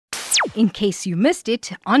in case you missed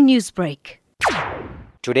it on Newsbreak.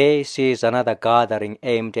 Today sees another gathering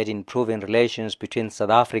aimed at improving relations between South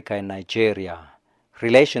Africa and Nigeria.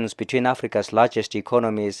 Relations between Africa's largest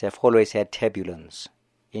economies have always had turbulence.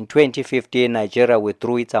 In 2015, Nigeria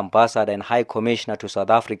withdrew its ambassador and high commissioner to South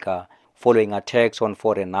Africa following attacks on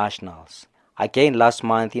foreign nationals. Again last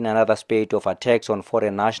month, in another spate of attacks on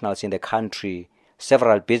foreign nationals in the country,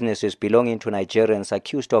 several businesses belonging to Nigerians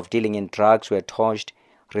accused of dealing in drugs were torched,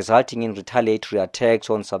 resulting in retaliatory attacks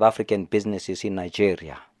on South African businesses in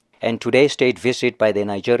Nigeria. And today's state visit by the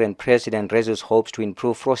Nigerian President raises hopes to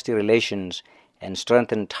improve frosty relations and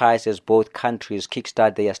strengthen ties as both countries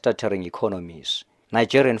kickstart their stuttering economies.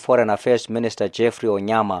 Nigerian Foreign Affairs Minister Jeffrey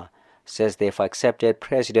Onyama says they've accepted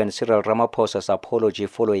President Cyril Ramaphosa's apology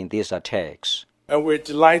following these attacks. And we're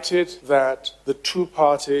delighted that the two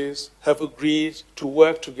parties have agreed to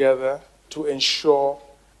work together to ensure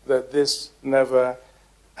that this never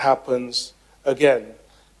happens again.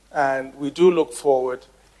 And we do look forward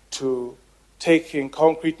to taking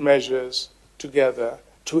concrete measures together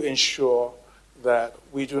to ensure that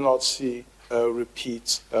we do not see a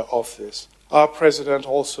repeat of this. Our president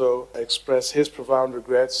also expressed his profound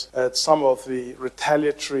regrets at some of the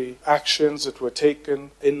retaliatory actions that were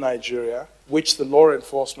taken in Nigeria, which the law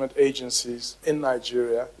enforcement agencies in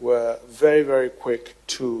Nigeria were very, very quick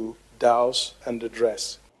to douse and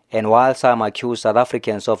address. And while some accuse South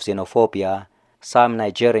Africans of xenophobia, some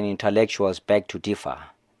Nigerian intellectuals beg to differ.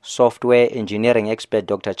 Software engineering expert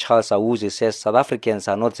Dr. Charles Awuzi says South Africans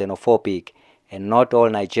are not xenophobic and not all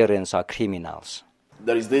Nigerians are criminals.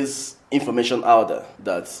 There is this information out there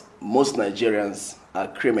that most Nigerians are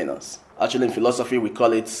criminals. Actually, in philosophy, we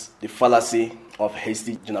call it the fallacy of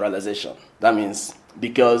hasty generalization. That means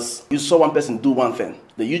because you saw one person do one thing,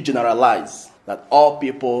 then you generalize that all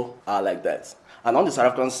people are like that. And on the South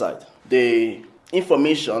African side, the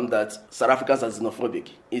information that South Africans are xenophobic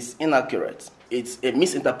is inaccurate. It's a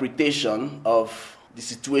misinterpretation of the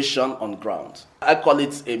situation on ground. I call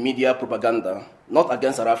it a media propaganda, not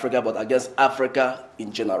against South Africa, but against Africa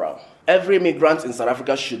in general. Every immigrant in South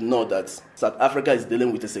Africa should know that South Africa is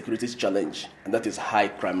dealing with a security challenge, and that is high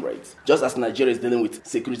crime rate. Just as Nigeria is dealing with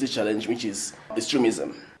security challenge, which is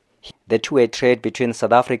extremism. The two-way trade between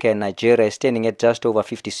South Africa and Nigeria is standing at just over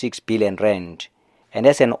 56 billion rand. And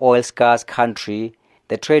as an oil-scarce country,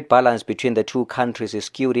 the trade balance between the two countries is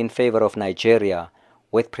skewed in favor of Nigeria,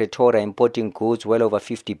 with Pretoria importing goods well over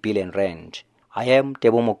 50 billion rand. I am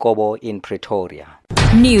Ntebo Mokobo in Pretoria.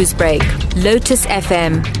 Newsbreak, Lotus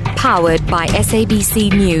FM, powered by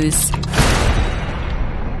SABC News.